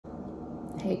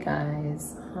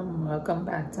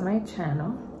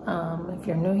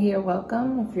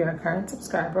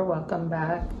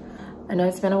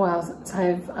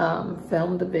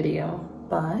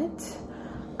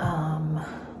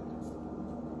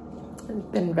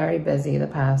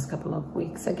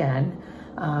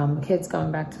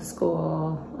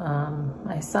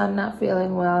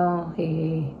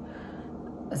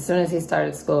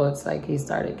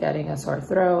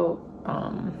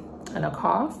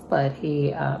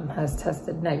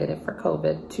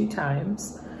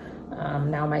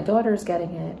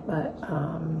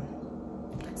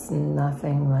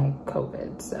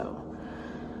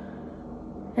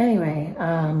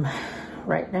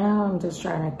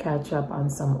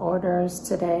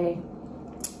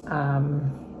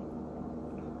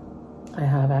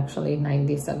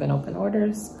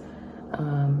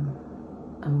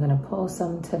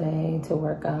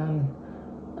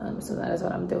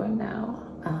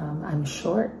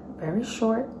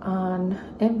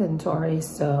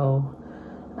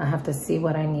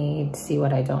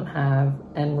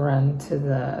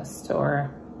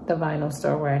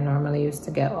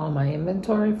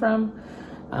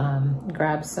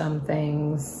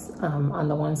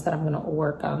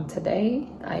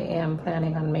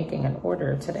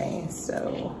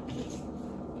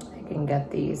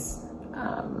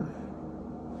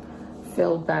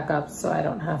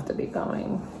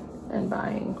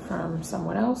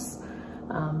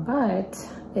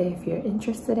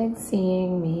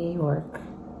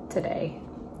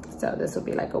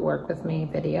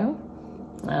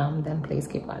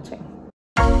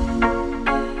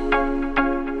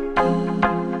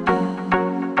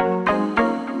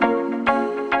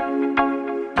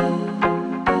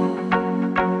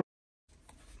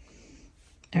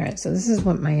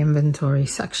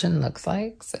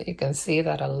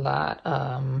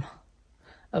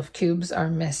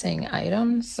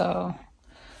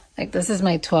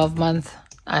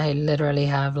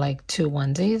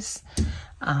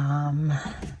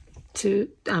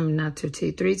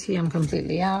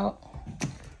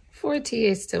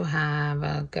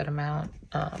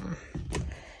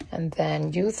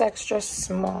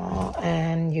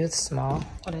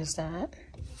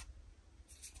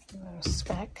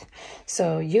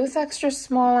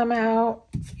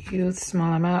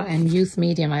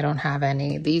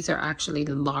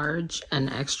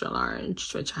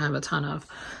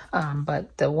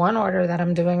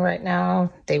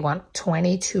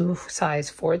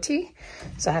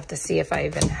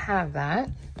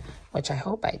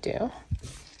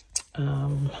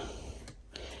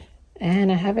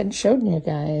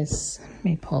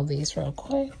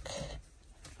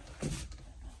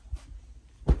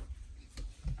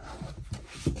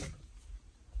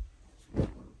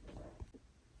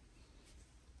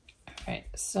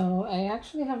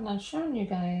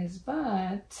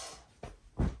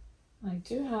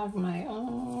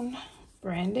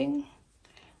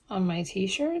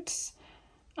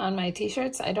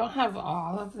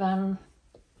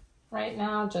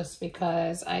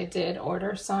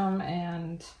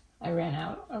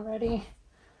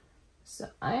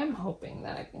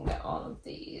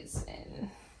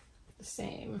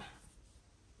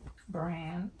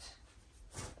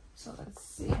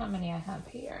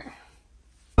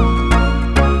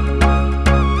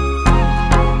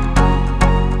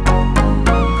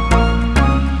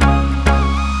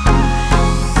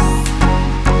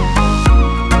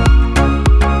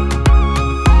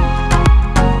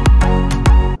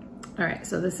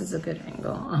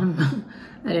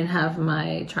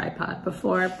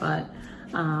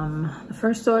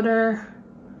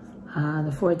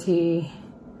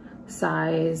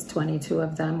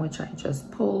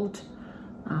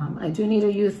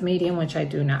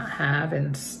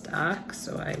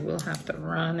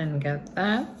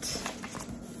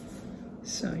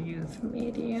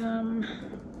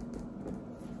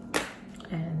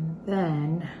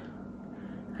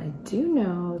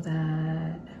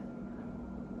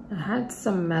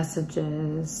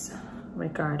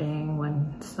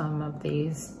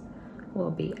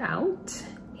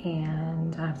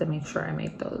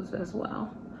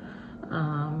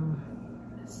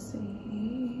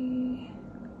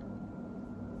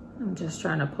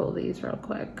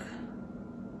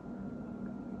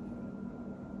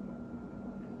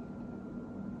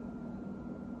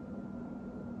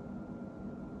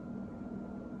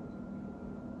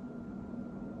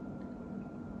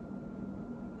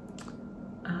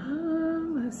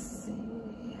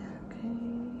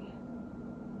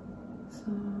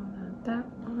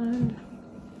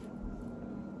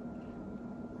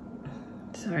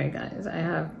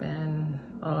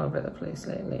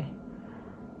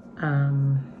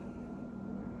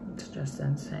just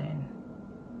insane.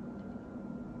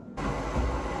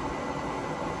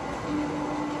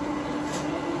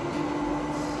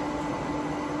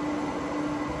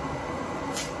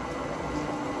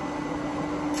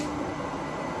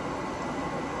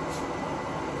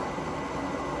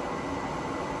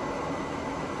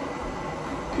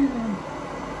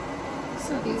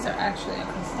 So these are actually a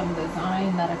custom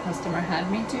design that a customer had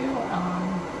me do.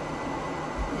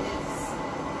 It's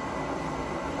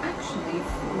actually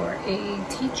for a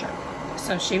teacher.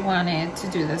 So she wanted to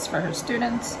do this for her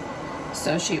students.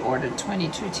 So she ordered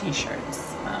 22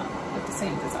 t-shirts with the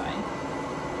same design.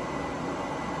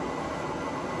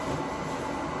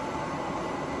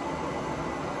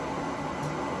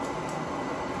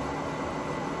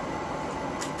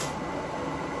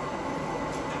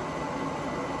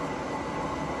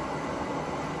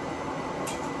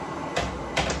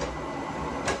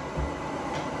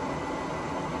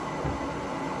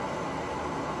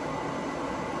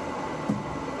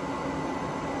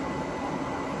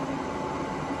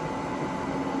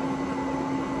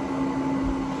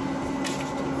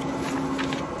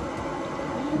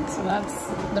 So that's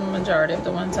the majority of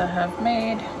the ones I have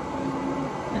made.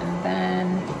 And then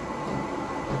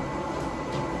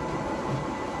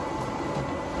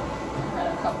I had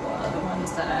a couple other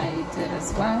ones that I did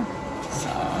as well. So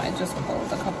I just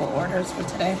pulled a couple orders for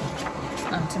today.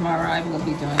 Tomorrow I will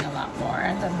be doing a lot more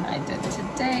than I did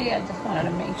today. I just wanted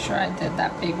to make sure I did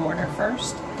that big order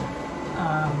first.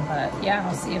 But yeah,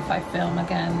 I'll see if I film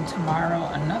again tomorrow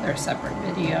another separate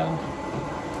video.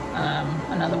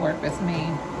 Another work with me.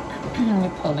 We're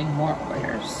pulling more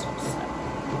orders, so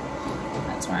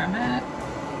that's where I'm at.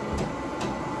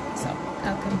 So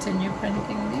I'll continue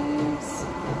printing these.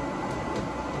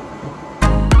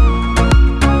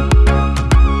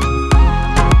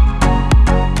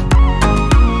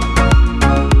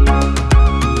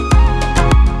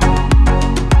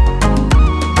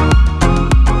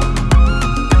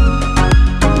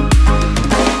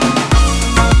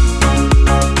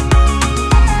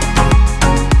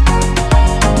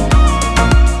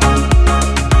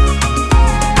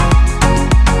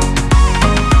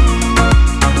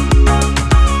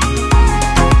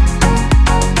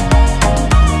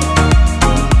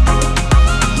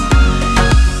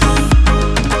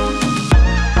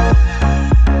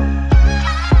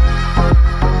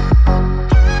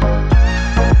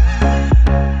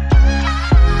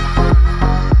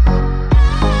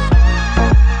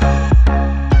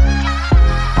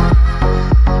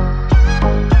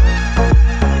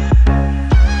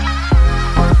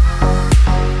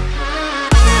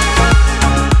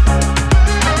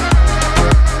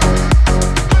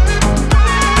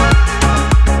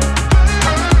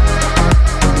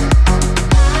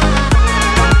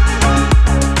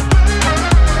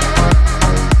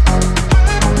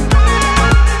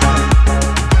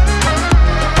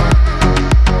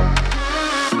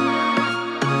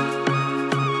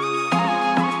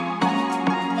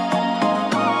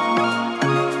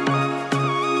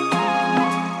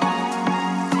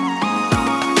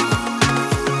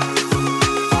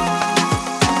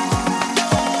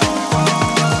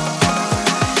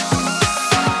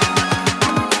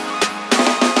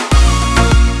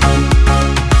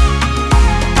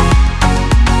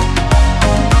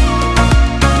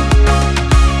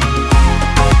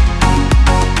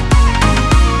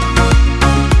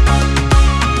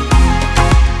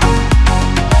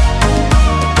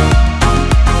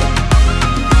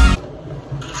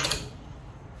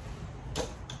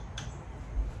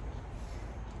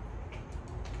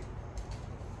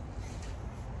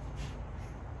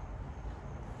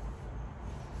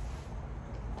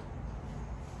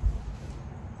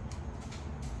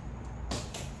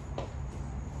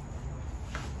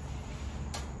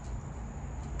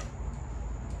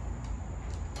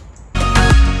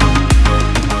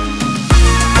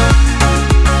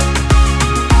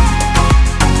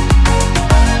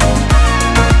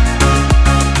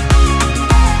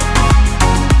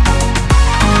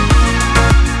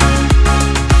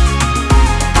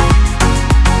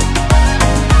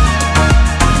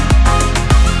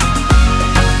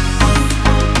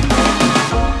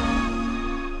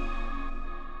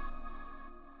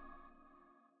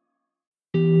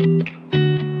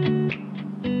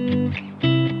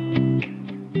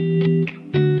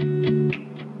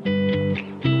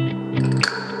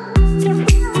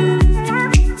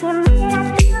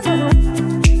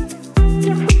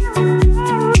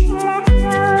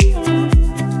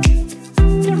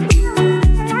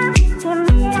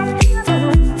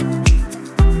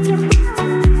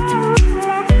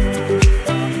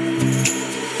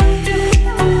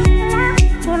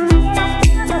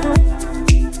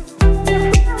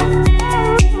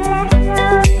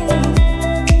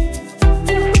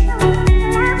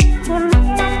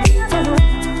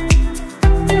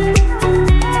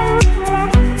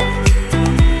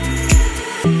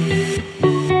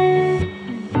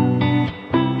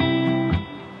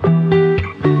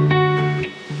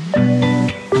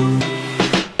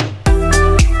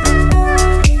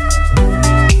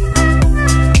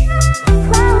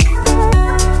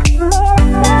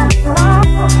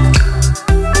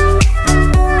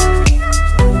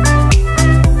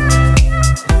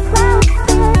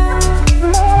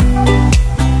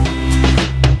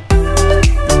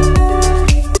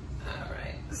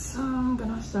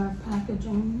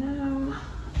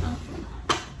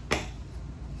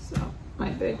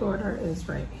 big order is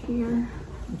right here,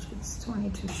 which is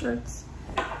 22 shirts.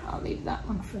 I'll leave that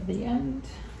one for the end.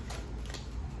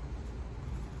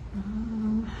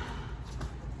 And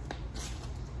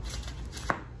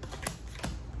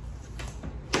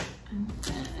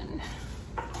then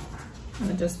I'm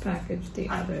gonna just package the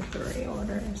other 3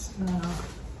 orders. I'm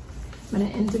gonna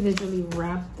individually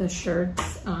wrap the shirts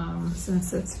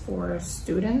since it's for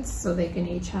students, so they can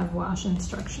each have wash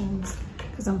instructions,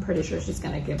 because I'm pretty sure she's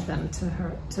gonna give them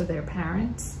to their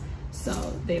parents. So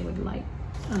they would like,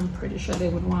 I'm pretty sure they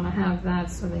would wanna have that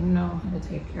so they know how to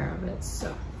take care of it.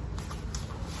 So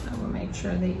I will make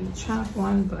sure they each have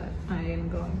one, but I am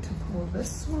going to pull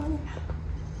this one.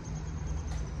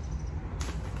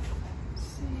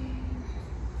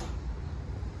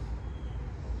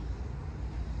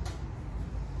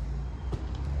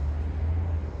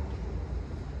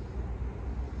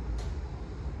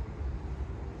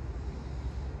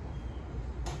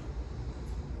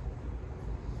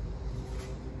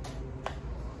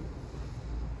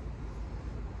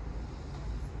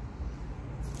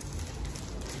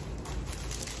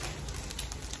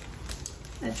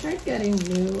 I tried getting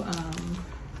new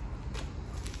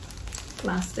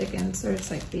plastic inserts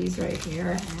like these right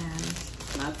here,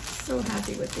 and not so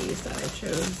happy with these that I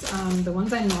chose. The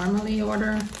ones I normally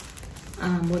order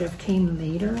would have came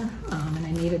later, and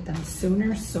I needed them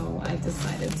sooner, so I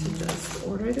decided to just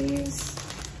order these.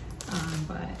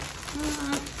 But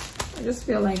I just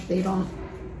feel like they don't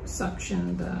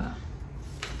suction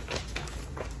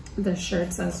the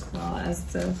shirts as well as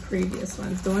the previous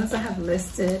ones. The ones I have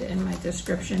listed in my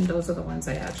description, those are the ones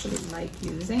I actually like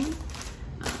using.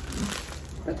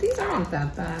 But these aren't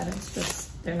that bad, it's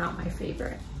just, they're not my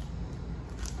favorite.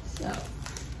 So.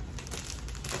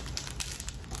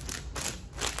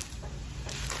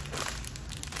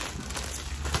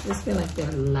 I just feel like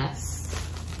they're less,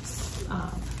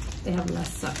 they have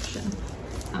less suction.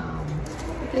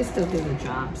 But they still do the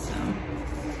job, so.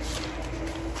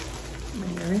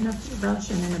 When you're in a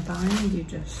rush and in a bind, you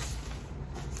just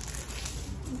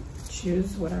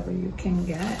choose whatever you can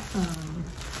get.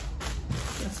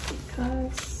 Just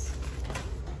because,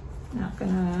 not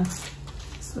gonna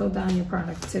slow down your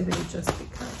productivity just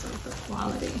because of the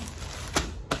quality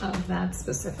of that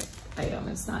specific item.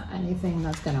 It's not anything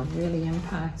that's gonna really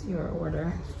impact your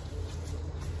order.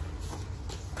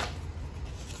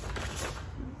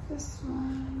 This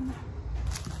one.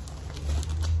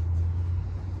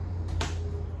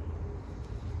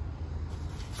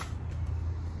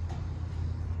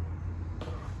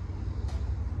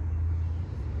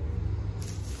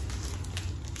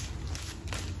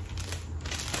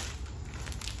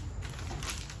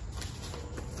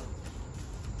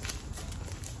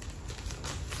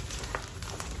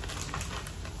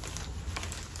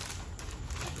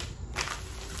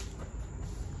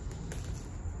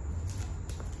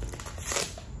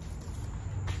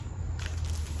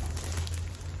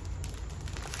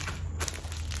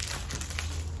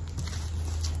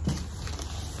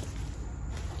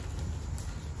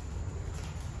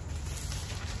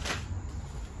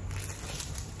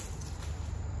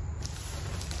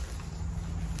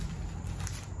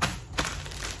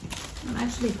 I'm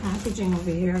actually packaging over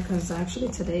here because actually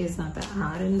today is not that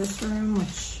hot in this room,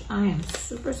 which I am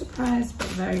super surprised but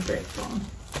very grateful,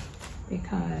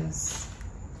 because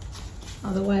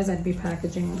otherwise I'd be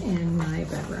packaging in my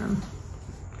bedroom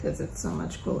because it's so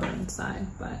much cooler inside.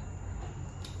 But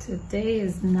today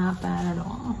is not bad at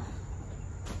all.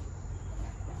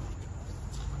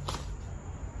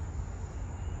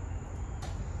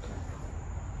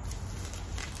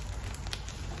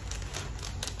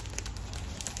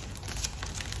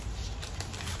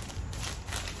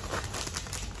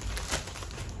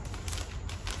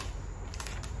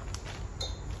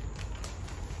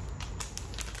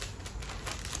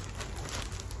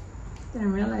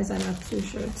 Didn't realize I left 2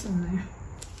 shirts in there.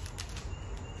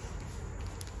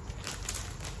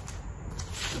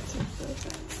 Let's take those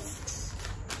out.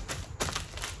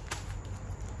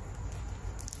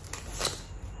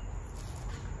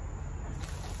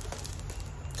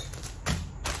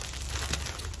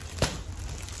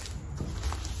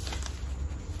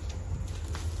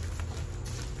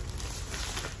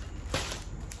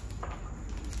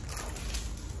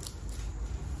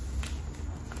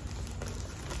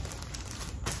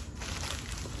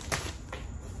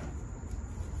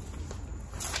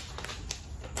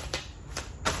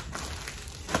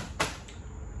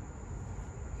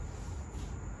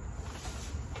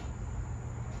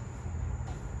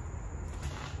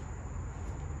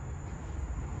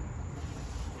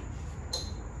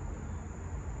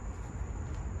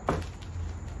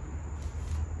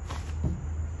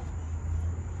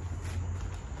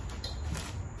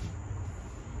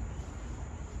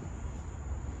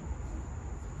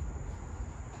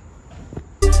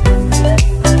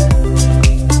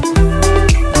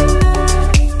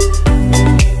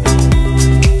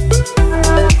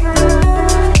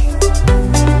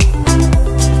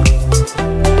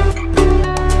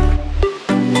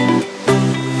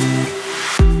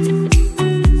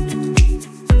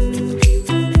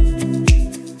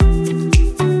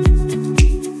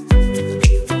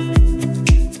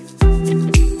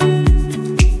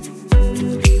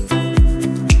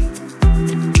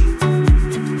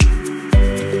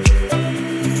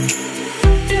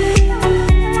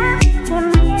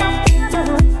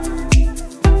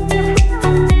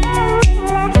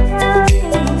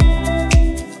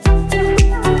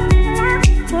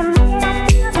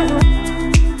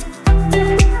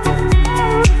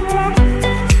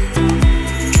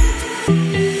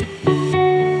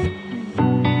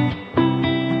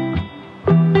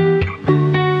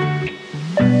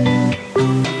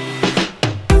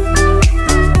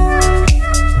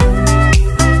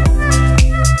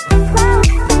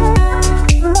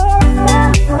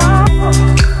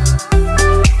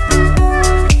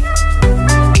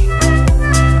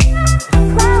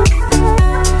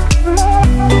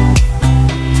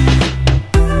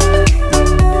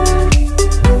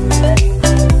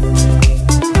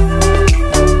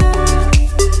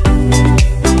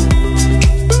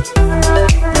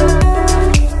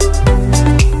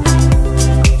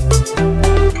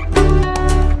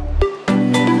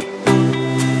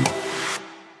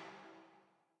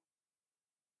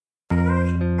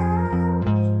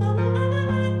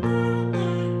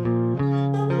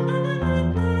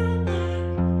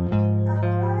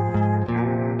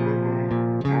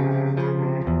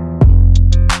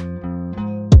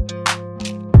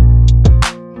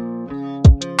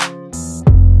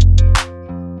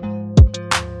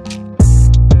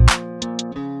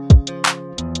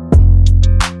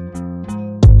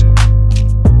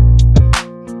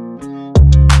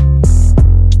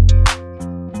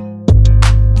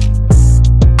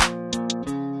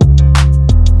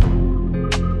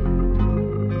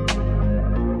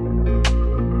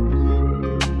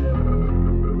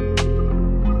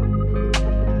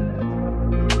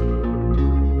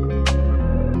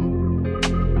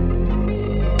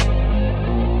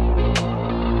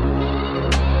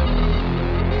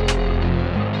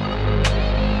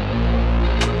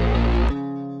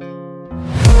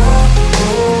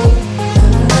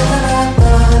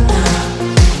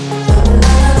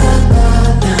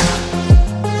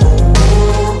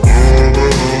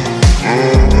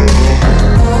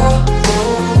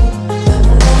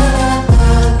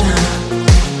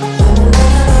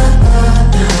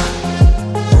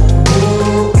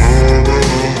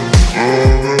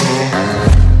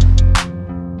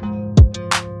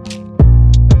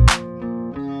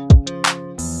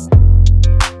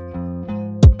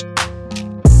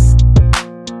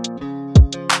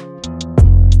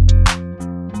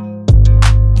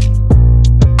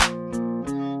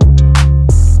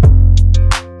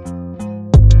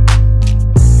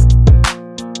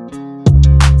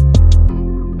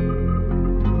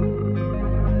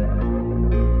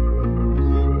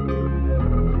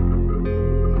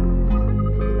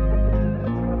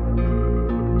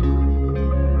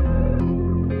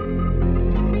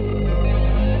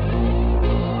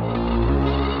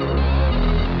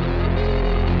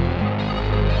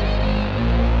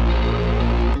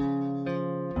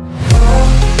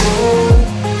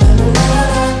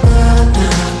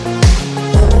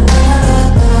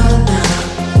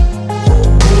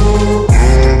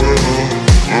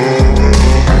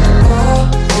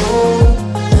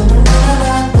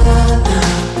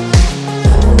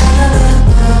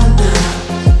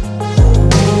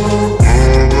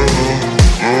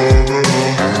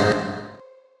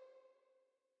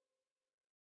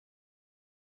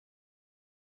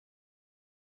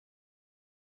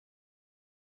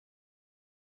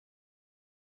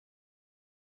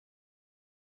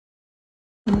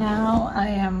 now I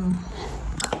am,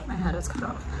 oh, my hat is cut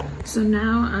off. So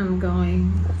now I'm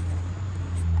going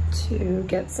to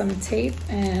get some tape,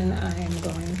 and I am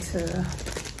going to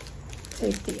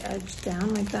tape the edge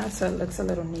down like that so it looks a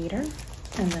little neater,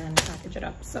 and then package it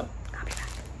up. So I'll be back.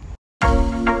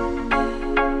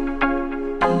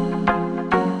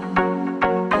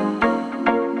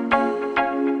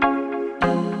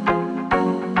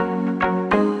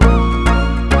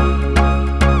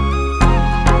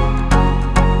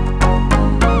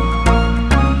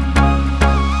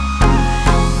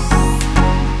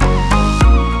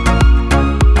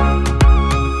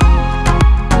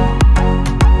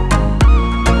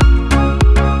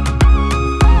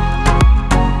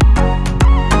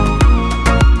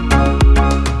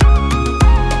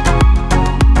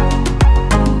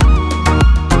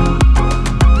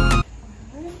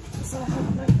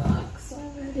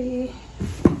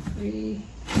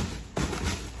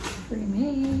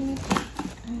 Pre-made,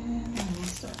 and then we'll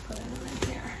start putting them in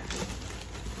here.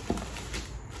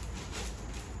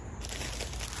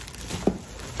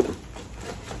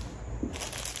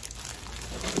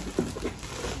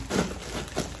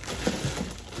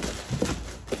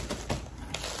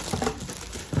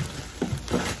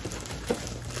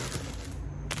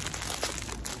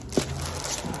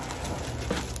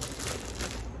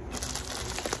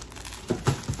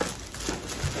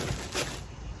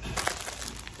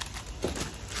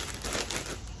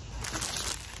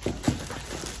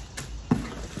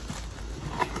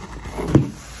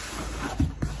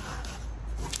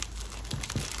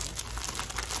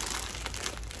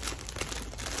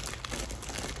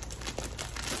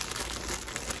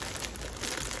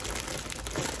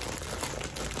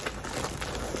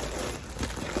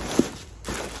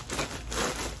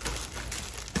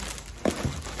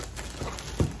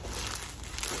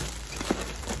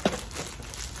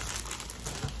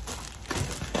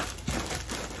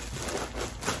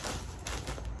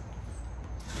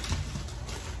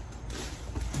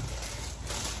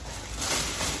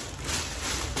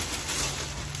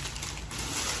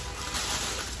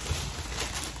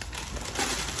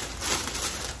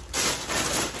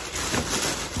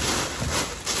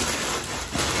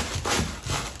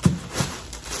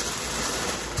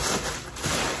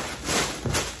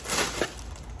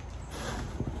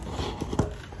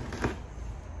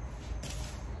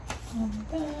 And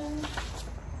then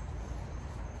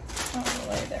I'll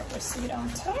lay their receipt on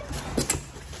top.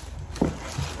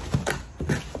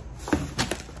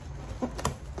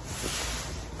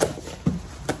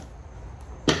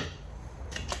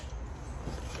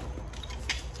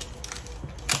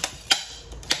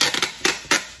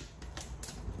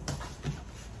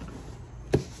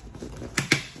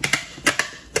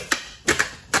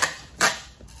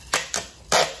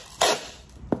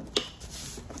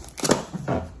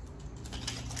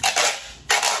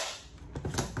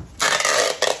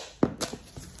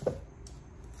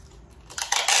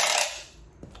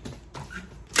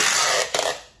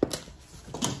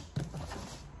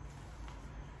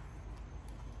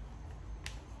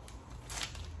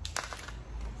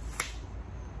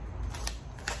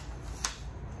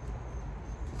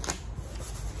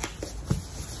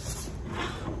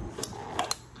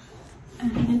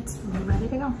 And it's ready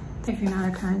to go. If you're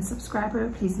not a current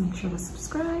subscriber, please make sure to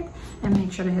subscribe and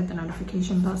make sure to hit the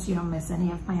notification bell so you don't miss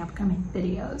any of my upcoming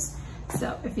videos.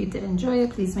 So if you did enjoy it,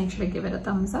 please make sure to give it a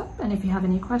thumbs up. And if you have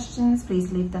any questions,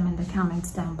 please leave them in the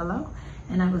comments down below.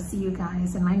 And I will see you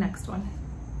guys in my next one.